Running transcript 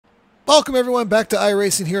Welcome everyone back to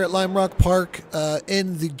iRacing here at Lime Rock Park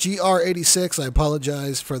in the GR86. I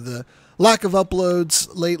apologize for the lack of uploads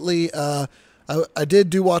lately. I did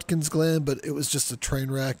do Watkins Glen, but it was just a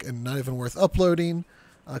train wreck and not even worth uploading.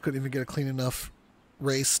 I couldn't even get a clean enough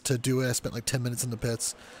race to do it. I spent like 10 minutes in the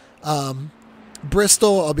pits.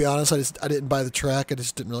 Bristol, I'll be honest, I didn't buy the track. I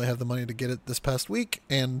just didn't really have the money to get it this past week,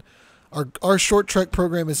 and our short track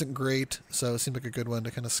program isn't great, so it seemed like a good one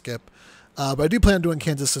to kind of skip. But I do plan on doing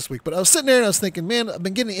Kansas this week. But I was sitting there and I was thinking, man, I've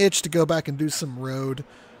been getting itched to go back and do some road,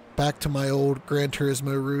 back to my old Gran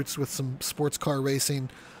Turismo roots with some sports car racing.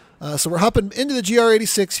 So we're hopping into the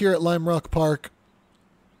GR86 here at Lime Rock Park.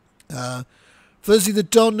 For those of you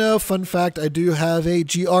that don't know, fun fact, I do have a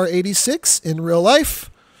GR86 in real life.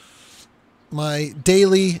 My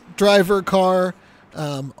daily driver car.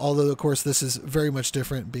 Although, of course, this is very much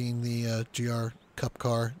different, being the GR Cup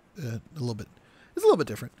car. It's a little bit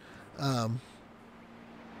different.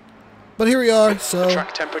 But here we are, so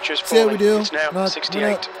track temperature's see how we do. It's now not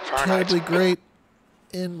 68 Fahrenheit. terribly great,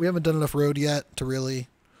 and we haven't done enough road yet to really,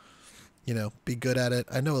 you know, be good at it.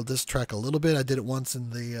 I know this track a little bit. I did it once in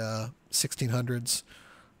the 1600s.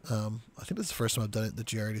 I think this is the first time I've done it in the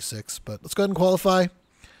GR86, but let's go ahead and qualify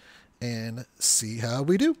and see how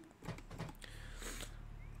we do.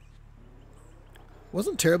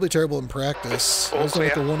 Wasn't terrible in practice. All wasn't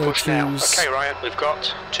like clear. the Push now. 102s. Okay, Ryan, we've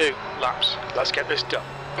got 2 laps. Let's get this done.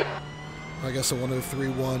 I guess a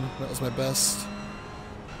 103.1. That was my best.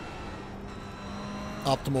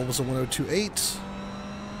 Optimal was a 102.8.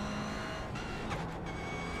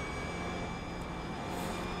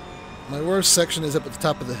 My worst section is up at the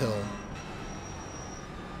top of the hill.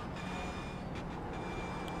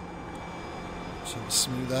 So a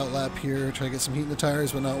smooth out lap here. Try to get some heat in the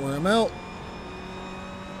tires, but not wear them out.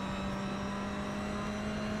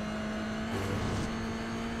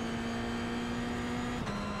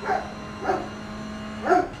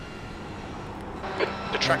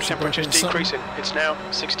 The track temperature's decreasing. It's now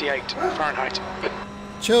 68 Fahrenheit.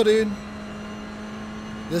 Chill, dude.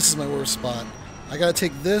 This is my worst spot. I gotta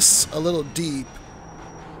take this a little deep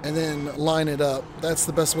and then line it up. That's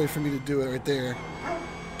the best way for me to do it right there.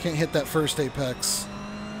 Can't hit that first apex.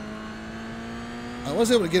 I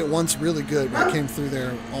was able to get it once really good, but I came through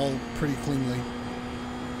there all pretty cleanly.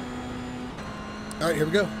 Alright, here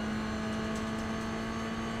we go.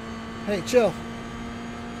 Hey, chill.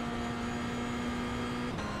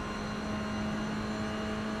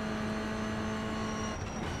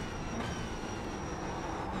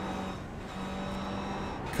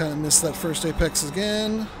 Kind of missed that first apex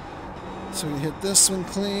again, so we hit this one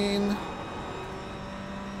clean.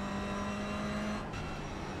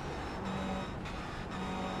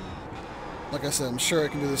 Like I said, I'm sure I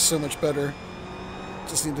can do this so much better.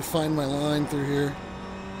 Just need to find my line through here.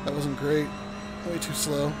 That wasn't great. Way too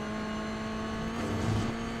slow.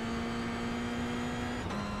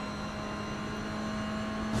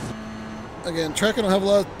 Again, track I don't have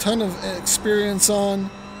a ton of experience on,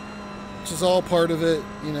 which is all part of it.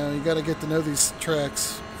 You know, you got to get to know these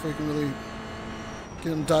tracks before you can really get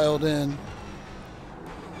them dialed in.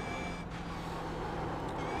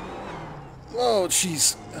 Oh,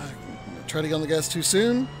 jeez. Try to get on the gas too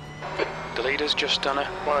soon. The leader's just done a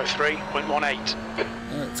 103.18. Alright,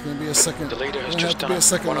 it's going to be a second. The leader has just done a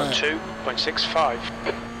 102.65.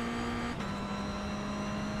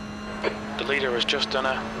 The leader has just done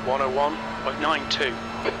a 101.92.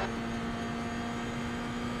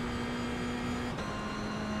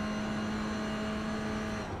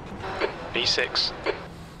 B6.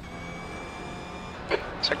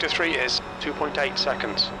 Sector 3 is 2.8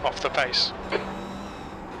 seconds off the pace.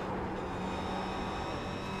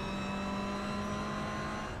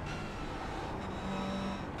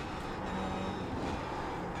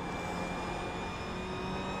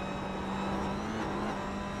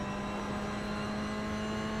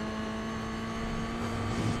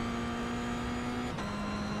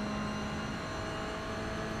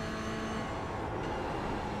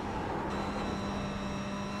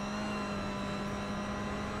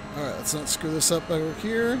 Alright, let's not screw this up over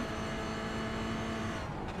here.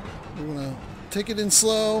 We're going to take it in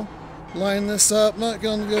slow, line this up, not get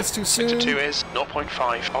on the gas too soon. Sector 2 is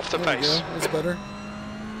 0.5 off the There pace. we go. That's better.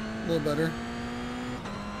 A little better.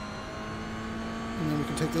 And then we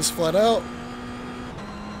can take this flat out.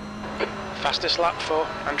 Fastest lap for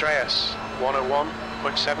Andreas,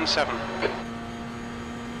 101.77.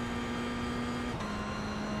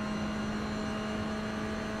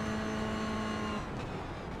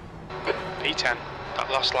 P10. That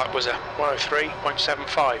last lap was a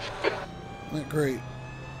 103.75. Not great.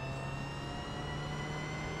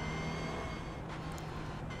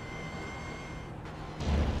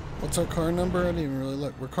 What's our car number? I didn't even really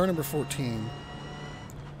look. We're car number 14.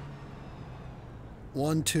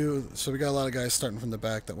 1, 2. So we got a lot of guys starting from the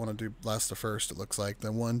back that want to do last to first, it looks like.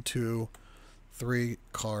 Then 1, 2, 3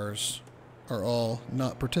 cars are all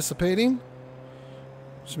not participating,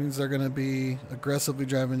 which means they're going to be aggressively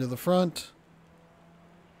driving to the front.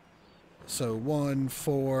 So 1,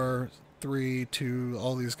 4, 3, 2,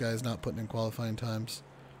 all these guys not putting in qualifying times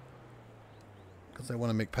because they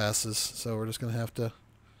want to make passes. So we're just going to have to...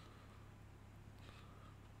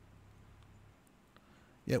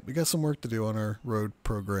 Yep, we got some work to do on our road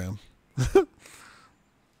program. I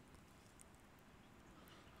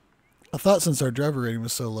thought since our driver rating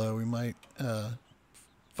was so low, we might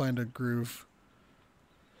find a groove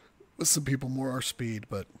with some people more our speed,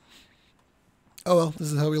 but oh well,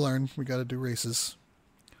 this is how we learn. We got to do races.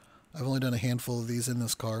 I've only done a handful of these in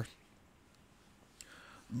this car.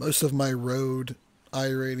 Most of my road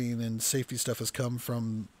iRating and safety stuff has come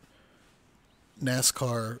from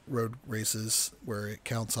Nascar road races where it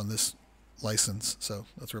counts on this license, so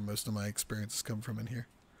that's where most of my experiences come from in here.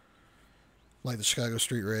 Like the Chicago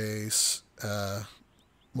Street Race,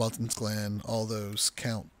 Watkins Glen, all those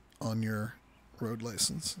count on your road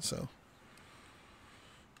license, so,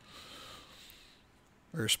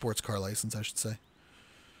 or your sports car license, I should say.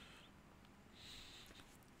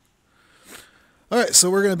 All right, so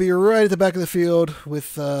we're going to be right at the back of the field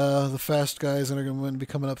with the fast guys that are going to be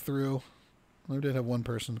coming up through. We did have one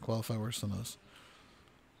person qualify worse than us.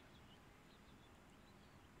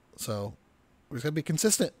 So we just got to be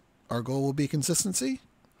consistent. Our goal will be consistency.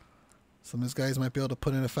 Some of these guys might be able to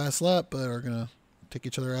put in a fast lap, but are going to take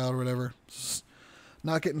each other out or whatever. Just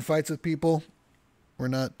not getting fights with people. We're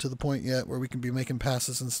not to the point yet where we can be making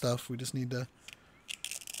passes and stuff. We just need to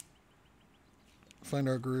find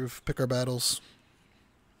our groove, pick our battles,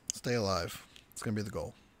 stay alive. It's going to be the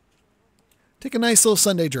goal. Take a nice little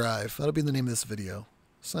Sunday drive. That'll be the name of this video.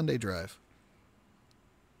 Sunday drive.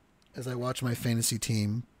 As I watch my fantasy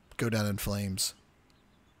team go down in flames.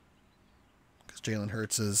 Because Jalen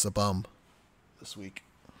Hurts is a bum this week.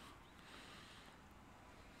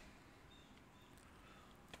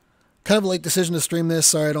 Kind of a late decision to stream this.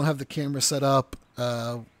 Sorry, I don't have the camera set up.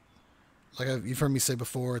 You've heard me say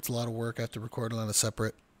before, it's a lot of work. I have to record it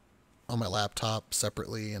on my laptop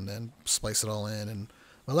separately and then splice it all in. And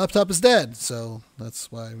my laptop is dead, so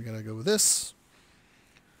that's why we gotta go with this.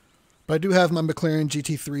 But I do have my McClaren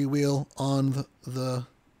GT3 wheel on the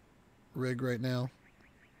rig right now.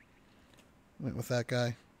 Went with that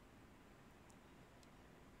guy.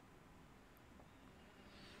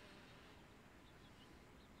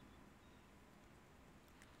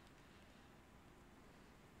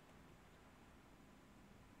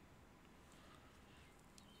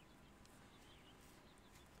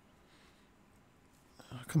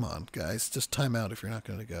 Come on, guys. Just time out if you're not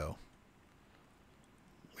going to go.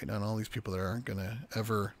 Wait on all these people that aren't going to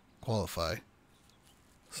ever qualify.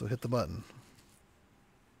 So hit the button.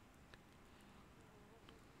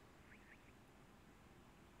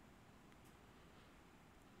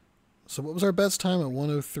 So what was our best time at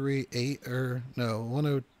 103.8? Or no,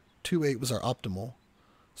 102.8 was our optimal.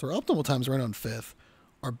 So our optimal time is right on 5th.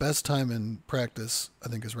 Our best time in practice, I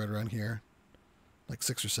think, is right around here. Like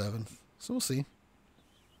 6th or 7th. So we'll see.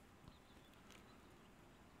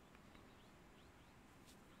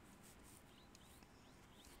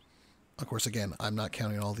 Of course, again, I'm not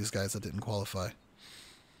counting all these guys that didn't qualify.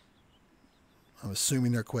 I'm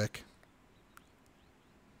assuming they're quick.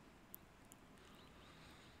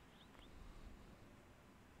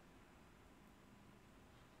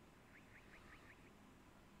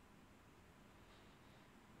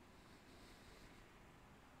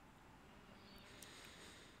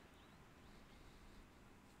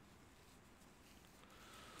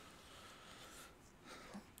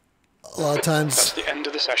 A lot of times, that's the end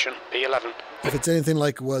of the session, P11. If it's anything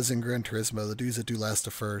like it was in Gran Turismo, the dudes that do last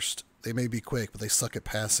to first, they may be quick, but they suck at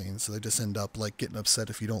passing, so they just end up like getting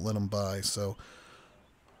upset if you don't let them by. So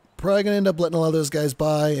probably going to end up letting a lot of those guys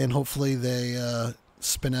by, and hopefully they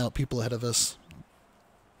spin out people ahead of us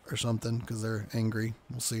or something because they're angry.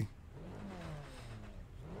 We'll see.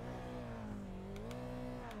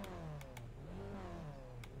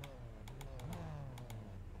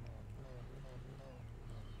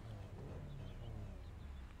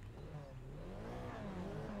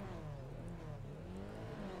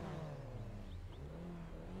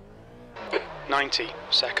 .90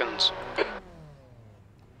 seconds.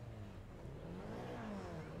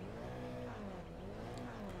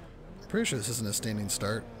 Pretty sure this isn't a standing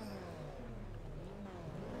start.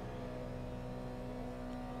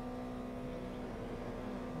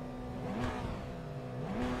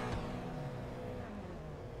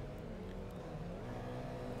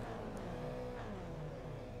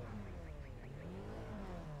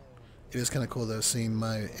 It is kind of cool though, seeing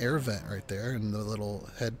my air vent right there and the little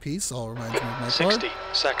headpiece all reminds me of my 60 car.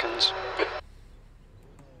 seconds.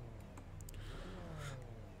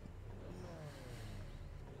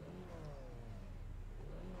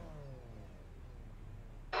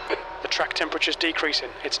 The track temperature's decreasing.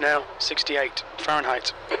 It's now 68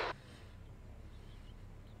 Fahrenheit.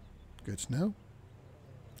 Good to know.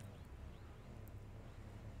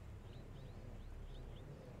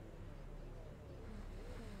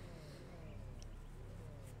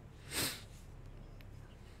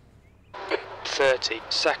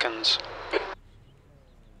 Seconds.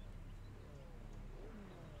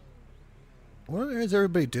 What is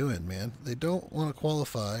everybody doing, man? They don't want to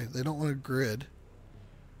qualify. They don't want to grid.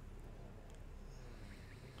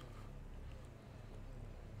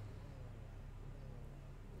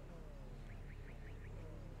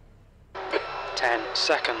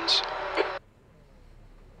 Seconds.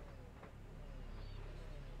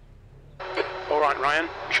 Alright Ryan,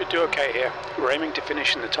 you should do okay here. We're aiming to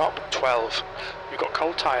finish in the top 12. We've got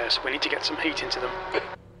cold tyres, we need to get some heat into them.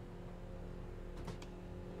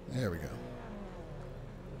 There we go.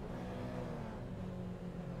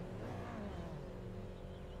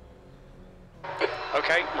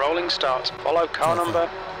 Okay, rolling start. Follow car number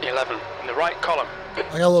 11 in the right column. I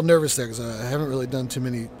got a little nervous there because I haven't really done too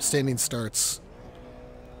many standing starts.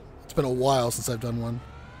 It's been a while since I've done one.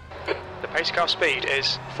 The pace car speed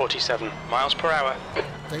is 47 miles per hour. I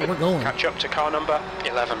think we're going. Catch up to car number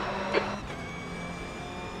 11.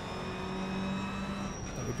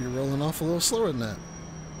 That would be rolling off a little slower than that.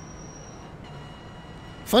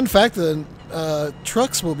 Fun fact, the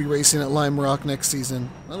trucks will be racing at Lime Rock next season.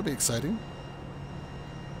 That'll be exciting.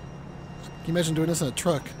 Can you imagine doing this in a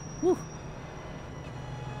truck? Woo.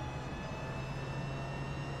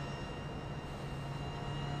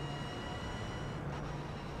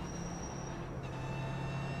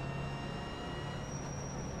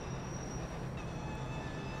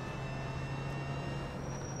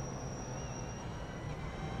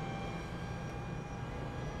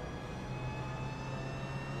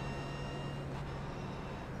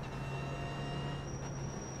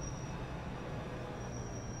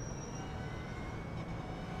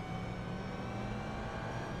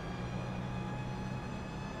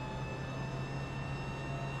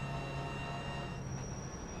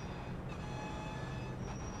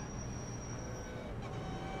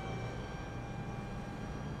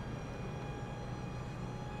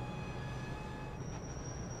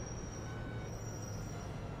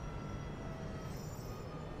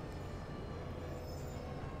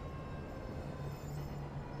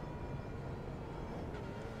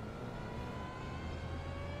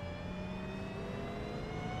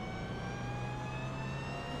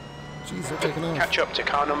 Jeez, they're taking off. Catch up to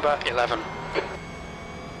car number 11.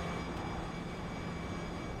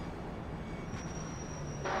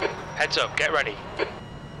 Heads up, get ready.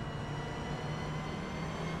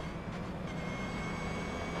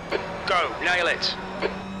 Go, nail it.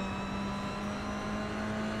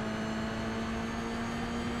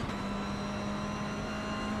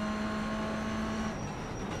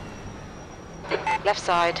 Left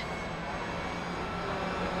side.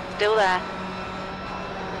 Still there.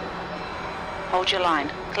 Hold your line.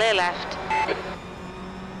 Clear left.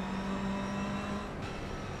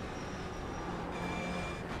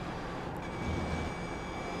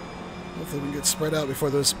 Hopefully we can get spread out before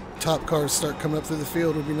those top cars start coming up through the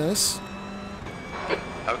field. Would be nice.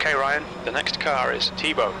 Okay, Ryan. The next car is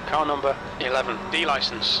Tebow, car number 11, D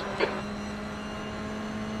license.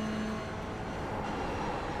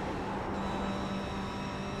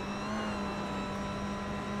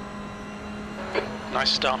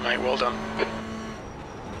 Nice start, mate. Well done.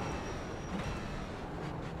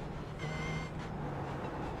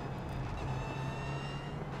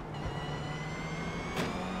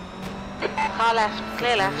 Car left.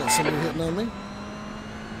 Clear left. Got somebody hitting on me.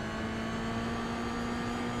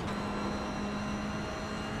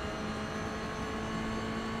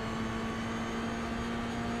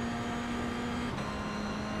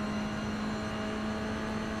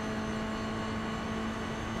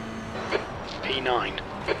 P9.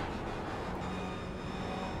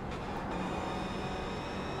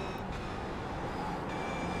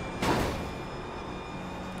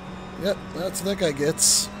 Yep, that's what that guy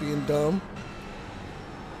gets, being dumb.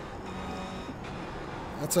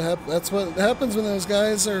 That's what happens when those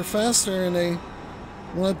guys are faster and they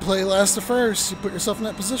want to play last to first. You put yourself in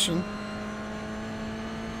that position.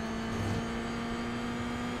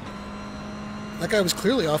 That guy was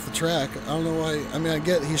clearly off the track. I don't know why. I mean, I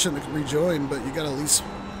get he shouldn't have rejoined, but you got to at least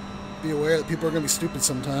be aware that people are going to be stupid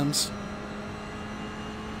sometimes.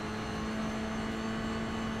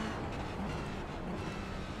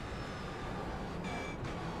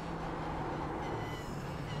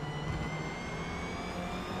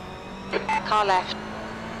 Car left.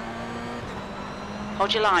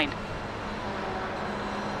 Hold your line.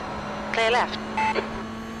 Clear left. Here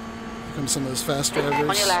come some of those fast drivers.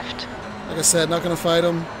 On your left. Like I said, not going to fight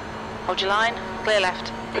them. Hold your line. Clear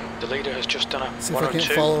left. The leader has just done a See if I can't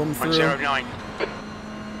follow him through. 102.09.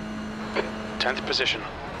 10th position.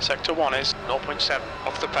 Sector 1 is 0.7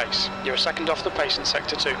 off the pace. You're a second off the pace in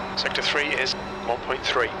Sector 2. Sector 3 is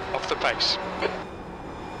 1.3 off the pace.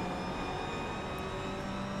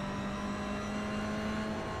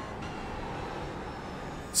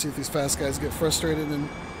 See if these fast guys get frustrated and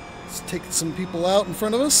take some people out in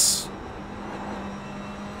front of us.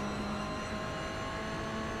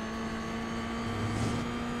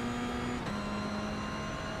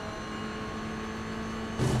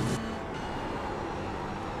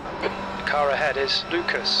 The car ahead is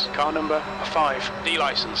Lucas, car number 5, D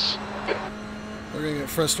license. We're going to get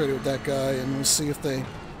frustrated with that guy and we'll see if they,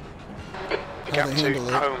 The gap to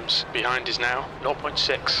Holmes behind is now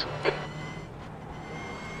 0.6.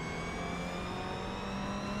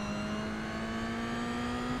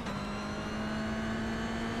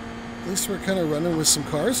 At least we're kind of running with some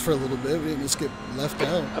cars for a little bit. We didn't just get left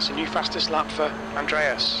out. That's a new fastest lap for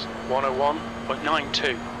Andreas,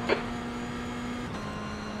 101.92.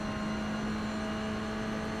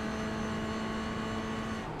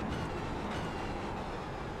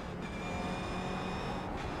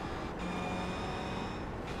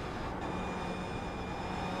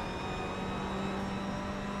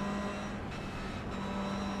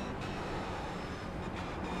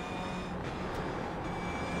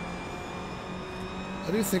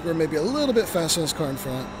 I do think we're maybe a little bit faster than this car in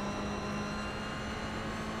front.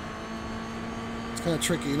 It's kind of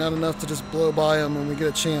tricky. Not enough to just blow by them when we get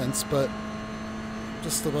a chance, but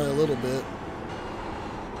just by a little bit.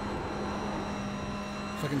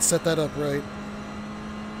 If I can set that up right.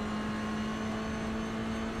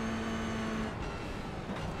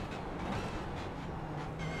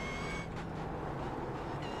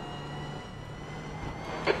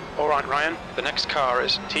 Alright Ryan, the next car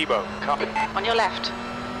is Tebow. On your left.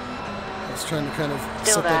 I was trying to kind of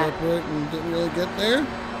Still set that there. up right and didn't really get there.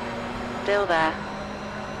 Still there.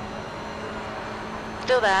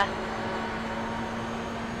 Still there.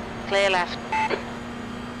 Clear left.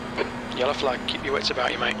 Yellow flag, keep your wits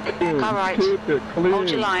about you, mate. Car right. Keep it clean. Hold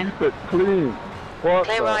your line. Keep it clean. What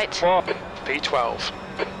Clear the right. fuck? P12.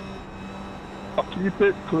 Keep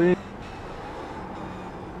it clean.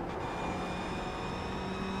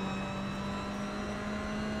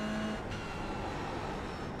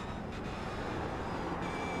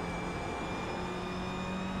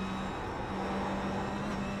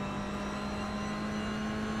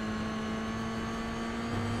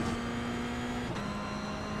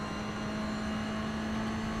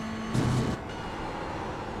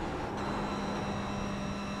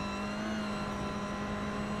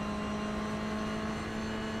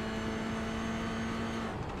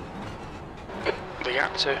 The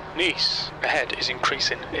gap to Nice ahead is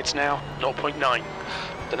increasing. It's now 0.9.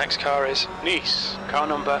 The next car is Nice, car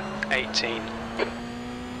number 18.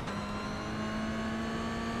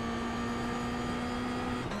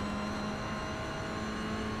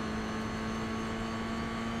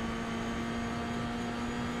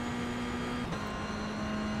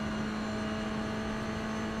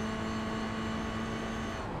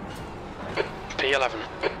 P11.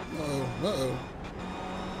 Uh-oh.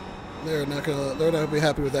 They're not gonna be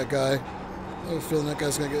happy with that guy. I have a feeling that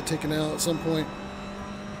guy's gonna get taken out at some point.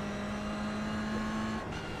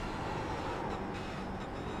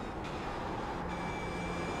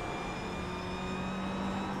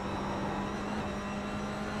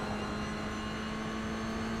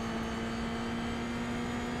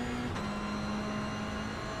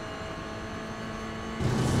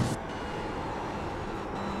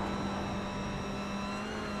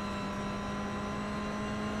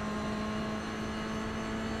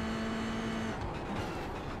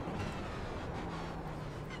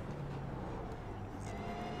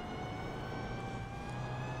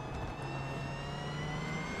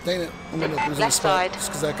 Dang it, I'm gonna lose Left spot side. just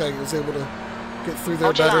because that guy was able to get through there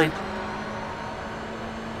Hold your better. line.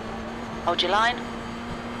 Hold your line.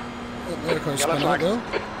 Oh, another car Yellow spun out flag. though.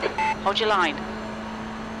 Hold your line.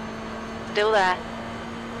 Still there.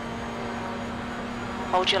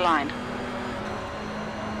 Hold your line.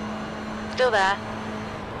 Still there.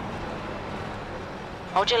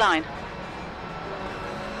 Hold your line.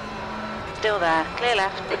 Still there. Clear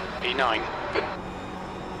left. P9.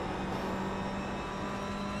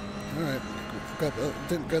 All right,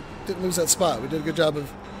 didn't lose that spot. We did a good job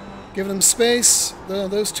of giving them space.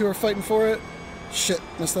 Those two are fighting for it. Shit,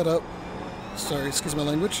 messed that up. Sorry, excuse my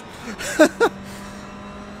language.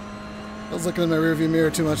 I was looking in my rearview mirror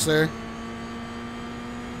too much there.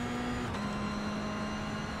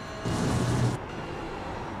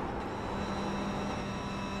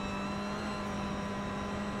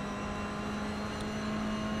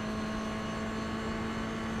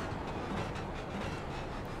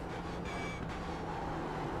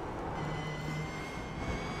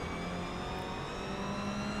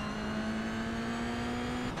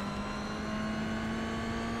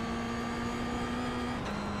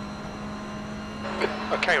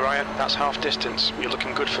 Okay, Ryan, that's half distance. You're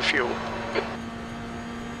looking good for fuel.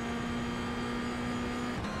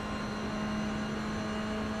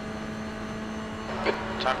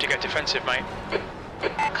 Time to get defensive, mate.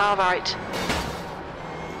 Car right.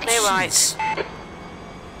 Clear right. Jeez.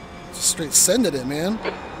 Just straight sending it, man.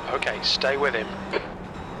 Okay, stay with him.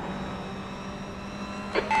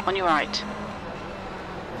 On your right.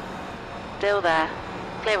 Still there.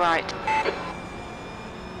 Clear right.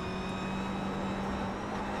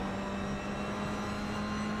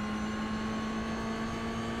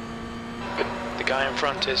 The guy in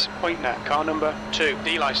front is pointing at car number 2,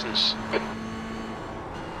 D license.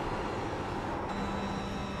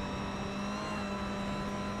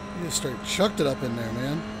 You just straight chucked it up in there,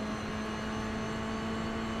 man.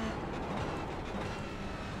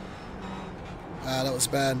 Ah, that was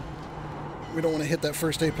bad. We don't want to hit that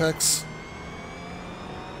first apex.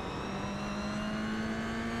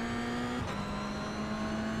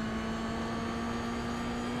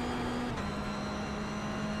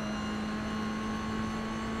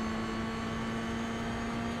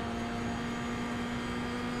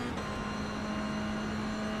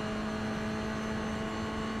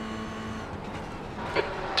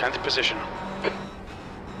 Tenth position.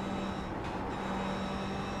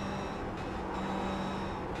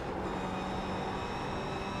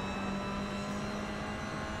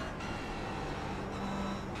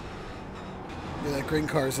 Yeah, that green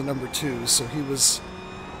car is the number 2, so he was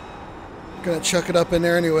gonna chuck it up in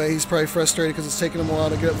there anyway. He's probably frustrated because it's taking him a while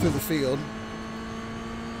to get up through the field.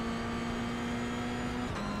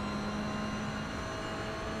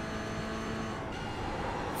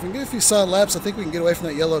 If we can get a few solid laps, I think we can get away from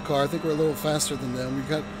that yellow car. I think we're a little faster than them. We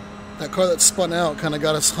got that car that spun out, kind of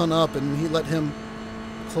got us hung up, and he let him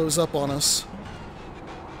close up on us.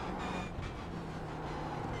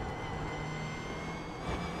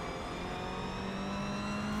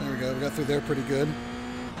 There we go. We got through there pretty good.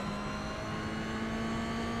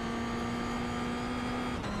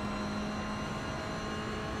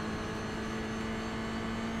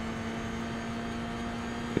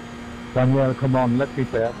 Daniel, come on, let me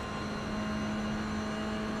pass.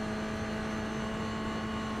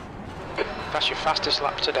 That's your fastest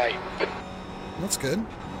lap today. That's good.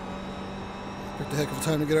 Picked a heck of a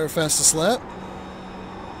time to get our fastest lap.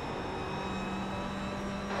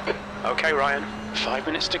 Okay, Ryan, 5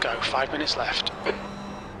 minutes to go, 5 minutes left.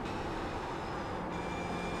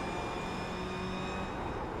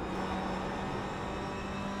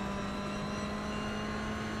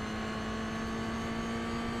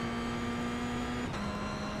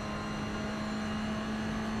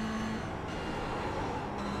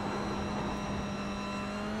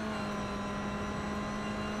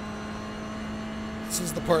 This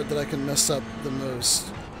is the part that I can mess up the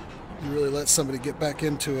most and really let somebody get back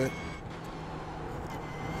into it.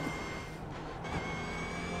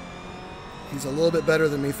 He's a little bit better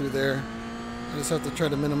than me through there. I just have to try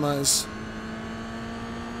to minimize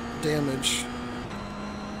damage.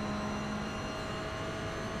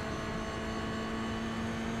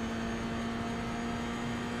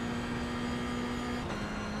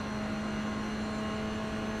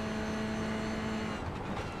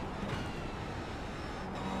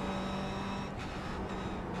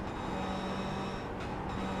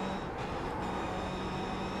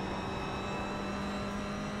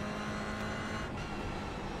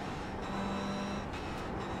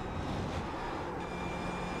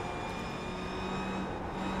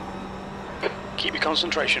 Keep your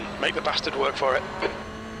concentration. Make the bastard work for it. I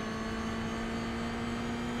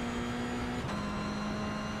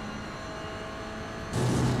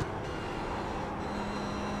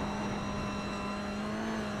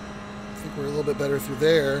think we're a little bit better through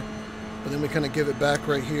there, but then we kind of give it back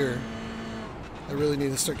right here. I really need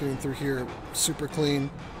to start getting through here super clean.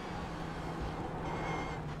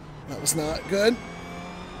 That was not good.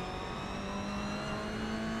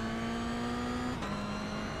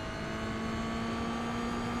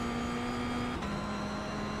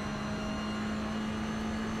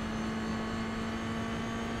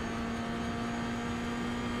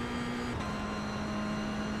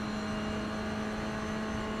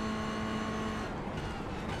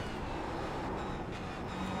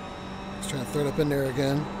 Trying to throw it up in there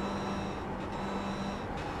again.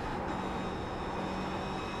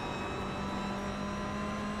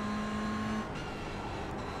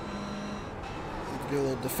 Be a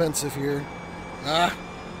little defensive here. Ah!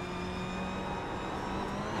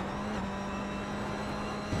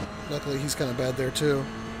 Luckily, he's kind of bad there, too.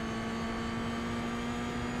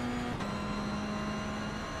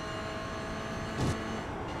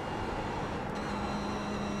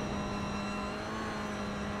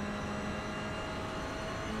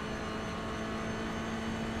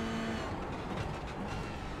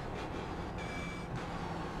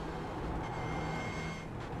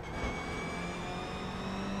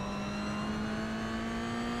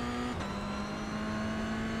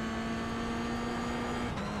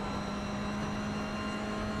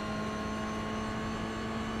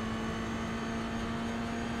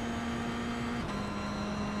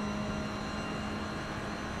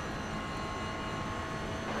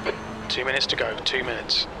 Two minutes to go, 2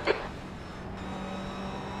 minutes.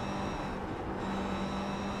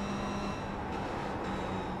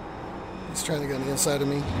 He's trying to get on the inside of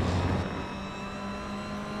me.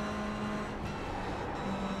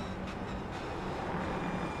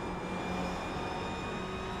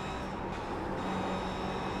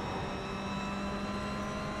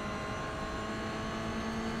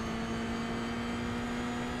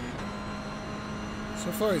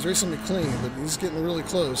 So far he's racing me clean, but he's getting really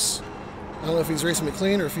close. I don't know if he's racing me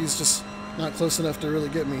clean or if he's just not close enough to really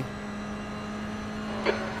get me.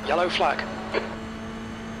 Yellow flag.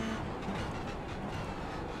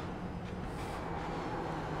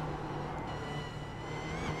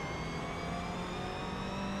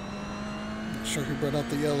 Not sure who brought out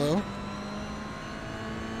the yellow.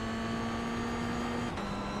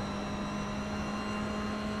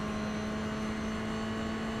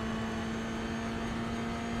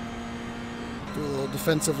 Do a little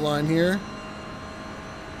defensive line here.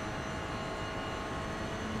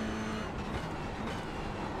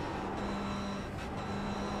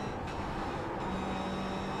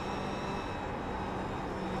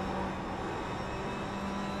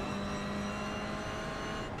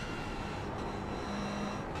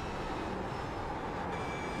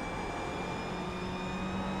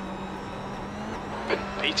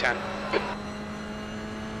 P10.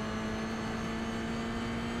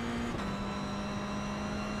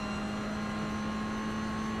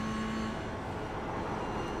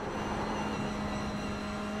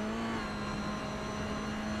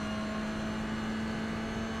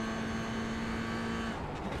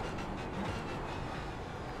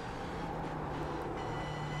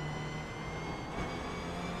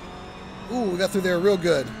 Ooh, we got through there real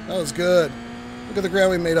good. That was good. Look at the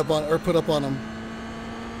ground we made up on, or put up on them.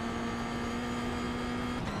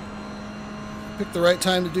 Picked the right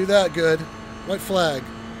time to do that. Good. White flag.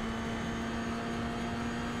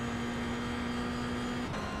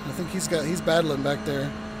 I think he's battling back there.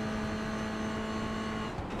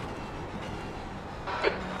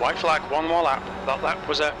 White flag, one more lap. That lap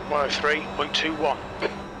was at 103.21.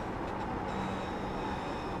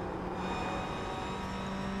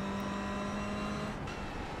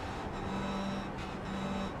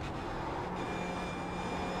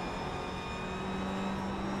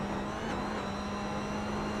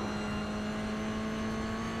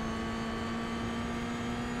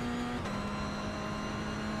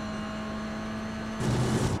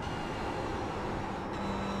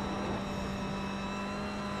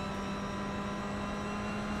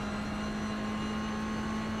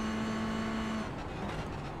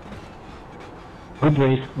 Good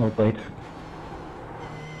race, well played.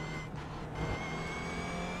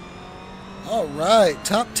 All right,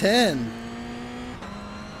 top 10.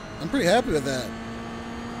 I'm pretty happy with that.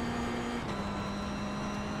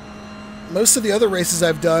 Most of the other races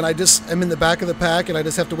I've done, I'm in the back of the pack and I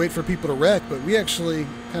just have to wait for people to wreck, but we actually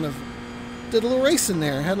kind of did a little race in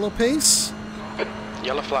there, had a little pace.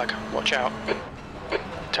 Yellow flag, watch out.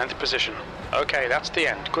 10th position. Okay, that's the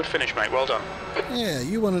end. Good finish, mate. Well done. Yeah,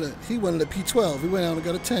 he wanted a P12. We went out and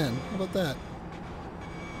got a 10. How about that?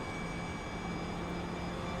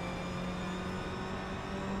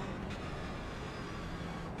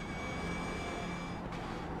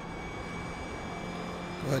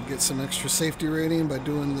 Go ahead and get some extra safety rating by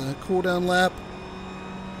doing the cooldown lap.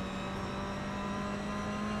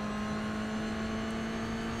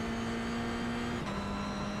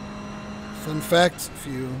 Fun fact, if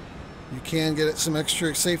you can get some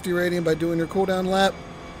extra safety rating by doing your cooldown lap.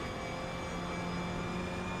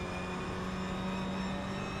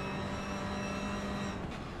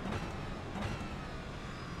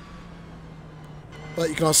 But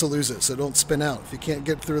you can also lose it, so don't spin out. If you can't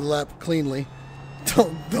get through the lap cleanly,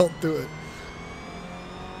 don't do it.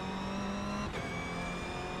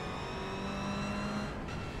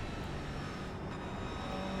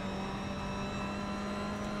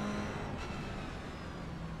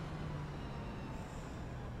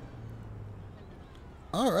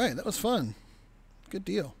 All right, that was fun. Good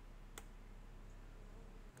deal.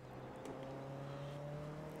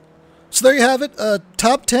 So there you have it.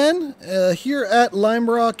 Top 10 here at Lime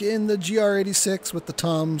Rock in the GR86 with the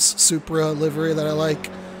Tom's Supra livery that I like.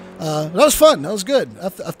 That was fun. That was good.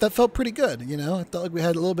 That felt pretty good. You know, I felt like we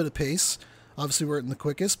had a little bit of pace. Obviously, we weren't the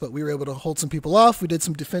quickest, but we were able to hold some people off. We did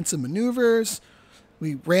some defensive maneuvers.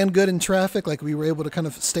 We ran good in traffic. Like, we were able to kind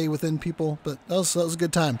of stay within people. But that was a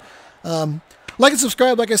good time. Like and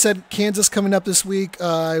subscribe. Like I said, Kansas coming up this week.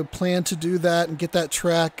 I plan to do that and get that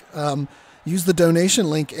track. Use the donation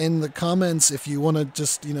link in the comments if you want to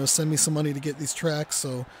just, you know, send me some money to get these tracks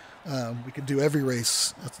so we could do every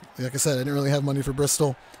race. Like I said, I didn't really have money for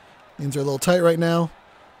Bristol. Things are a little tight right now.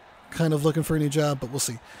 Kind of looking for a new job, but we'll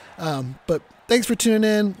see. But thanks for tuning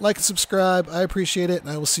in. Like and subscribe. I appreciate it, and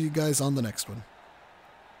I will see you guys on the next one.